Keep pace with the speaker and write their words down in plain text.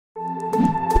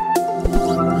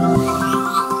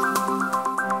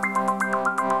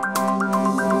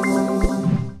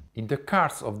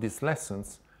course of these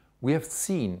lessons, we have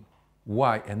seen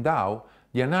why and how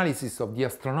the analysis of the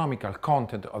astronomical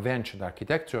content of ancient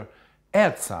architecture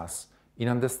helps us in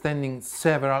understanding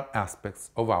several aspects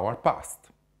of our past.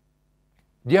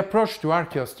 The approach to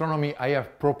archaeoastronomy I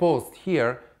have proposed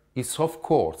here is of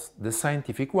course the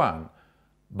scientific one,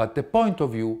 but the point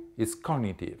of view is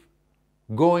cognitive,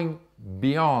 going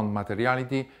beyond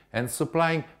materiality and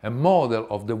supplying a model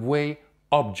of the way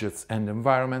objects and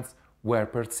environments were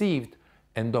perceived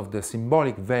and of the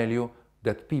symbolic value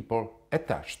that people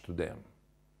attach to them.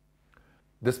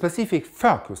 The specific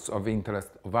focus of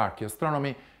interest of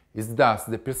archaeoastronomy is thus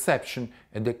the perception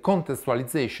and the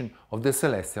contextualization of the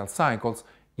celestial cycles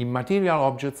in material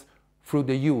objects through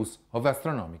the use of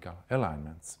astronomical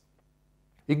alignments.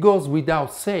 It goes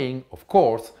without saying, of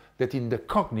course, that in the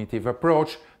cognitive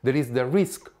approach there is the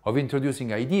risk of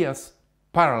introducing ideas,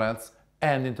 parallels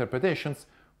and interpretations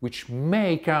which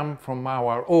may come from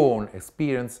our own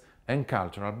experience and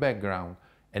cultural background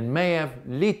and may have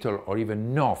little or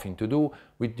even nothing to do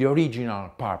with the original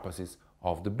purposes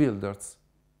of the builders.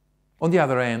 On the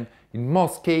other hand, in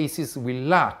most cases we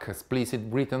lack explicit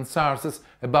written sources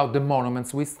about the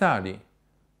monuments we study.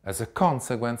 As a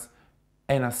consequence,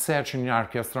 an assertion in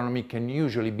archaeoastronomy can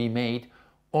usually be made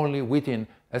only within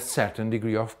a certain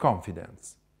degree of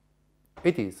confidence.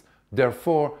 It is,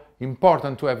 therefore,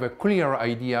 important to have a clear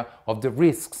idea of the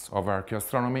risks of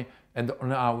archaeoastronomy and on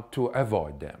how to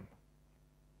avoid them.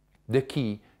 The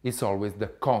key is always the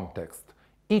context.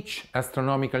 Each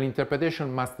astronomical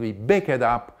interpretation must be backed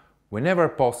up, whenever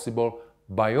possible,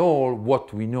 by all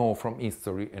what we know from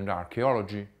history and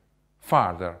archaeology.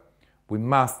 Further, we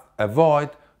must avoid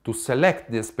to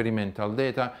select the experimental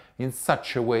data in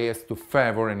such a way as to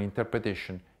favor an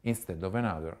interpretation instead of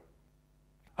another.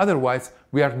 Otherwise,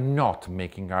 we are not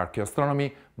making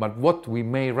archaeoastronomy, but what we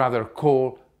may rather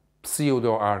call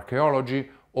pseudo-archaeology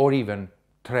or even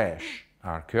trash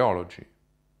archaeology.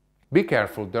 Be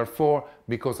careful, therefore,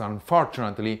 because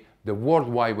unfortunately the World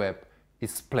Wide Web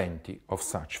is plenty of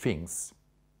such things.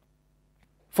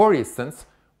 For instance,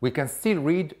 we can still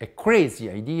read a crazy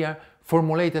idea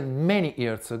formulated many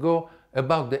years ago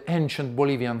about the ancient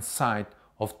Bolivian site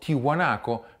of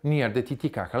Tiwanaku near the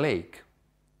Titicaca Lake.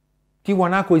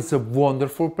 Tiwanaku is a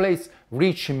wonderful place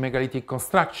rich in megalithic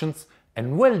constructions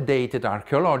and well dated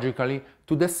archaeologically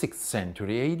to the 6th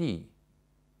century AD.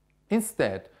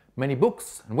 Instead, many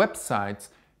books and websites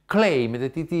claim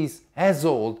that it is as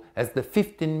old as the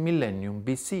 15th millennium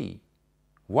BC.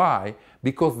 Why?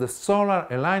 Because the solar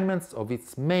alignments of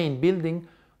its main building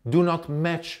do not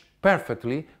match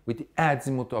perfectly with the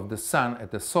azimuth of the Sun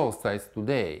at the solstice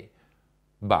today.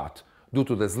 But, due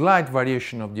to the slight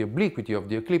variation of the obliquity of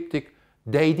the ecliptic,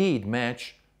 they did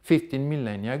match 15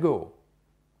 millennia ago.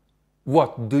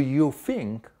 What do you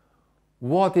think?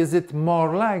 What is it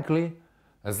more likely?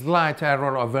 A slight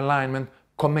error of alignment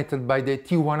committed by the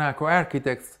Tiwanaku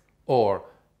architects or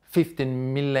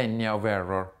 15 millennia of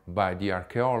error by the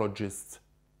archaeologists?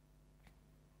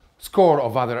 Score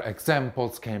of other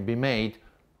examples can be made.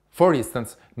 For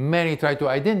instance, many try to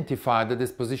identify the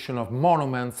disposition of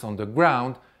monuments on the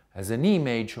ground as an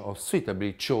image of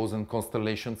suitably chosen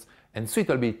constellations and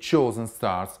suitably chosen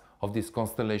stars of these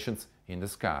constellations in the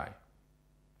sky.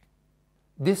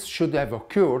 This should have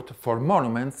occurred for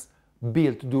monuments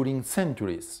built during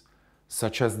centuries,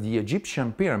 such as the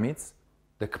Egyptian pyramids,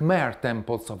 the Khmer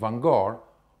temples of Angkor,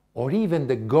 or even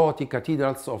the Gothic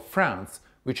cathedrals of France,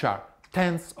 which are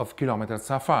tens of kilometers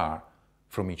afar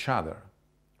from each other,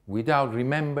 without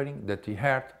remembering that the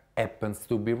Earth happens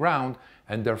to be round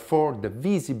and therefore the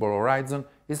visible horizon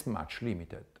is much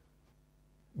limited.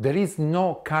 There is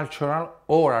no cultural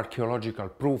or archaeological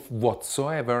proof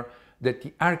whatsoever that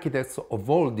the architects of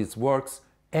all these works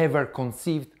ever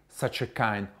conceived such a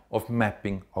kind of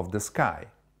mapping of the sky.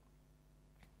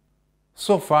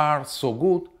 So far, so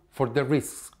good for the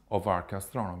risks of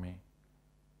archaeoastronomy.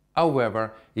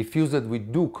 However, if used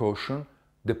with due caution,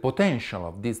 the potential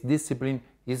of this discipline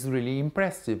is really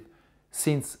impressive,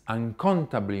 since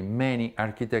uncountably many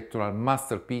architectural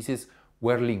masterpieces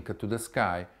were linked to the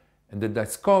sky, and the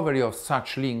discovery of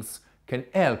such links can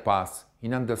help us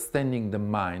in understanding the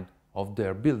mind of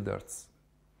their builders.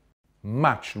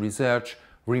 Much research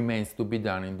remains to be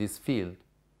done in this field.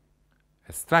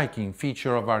 A striking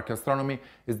feature of archaeoastronomy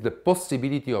is the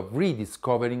possibility of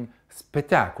rediscovering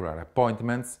spectacular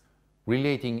appointments,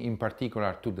 relating in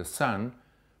particular to the Sun,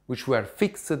 which were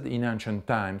fixed in ancient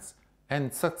times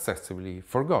and successively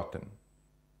forgotten.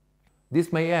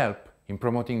 This may help in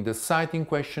promoting the site in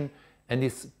question and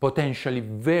is potentially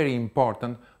very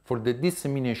important for the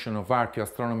dissemination of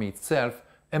archaeoastronomy itself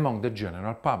among the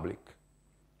general public.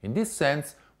 In this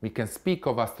sense, we can speak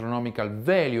of astronomical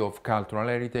value of cultural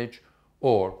heritage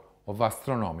or of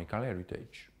astronomical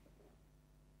heritage.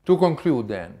 To conclude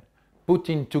then,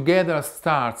 putting together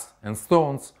stars and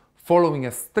stones following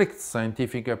a strict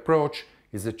scientific approach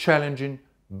is a challenging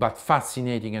but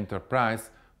fascinating enterprise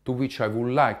to which I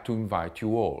would like to invite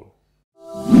you all.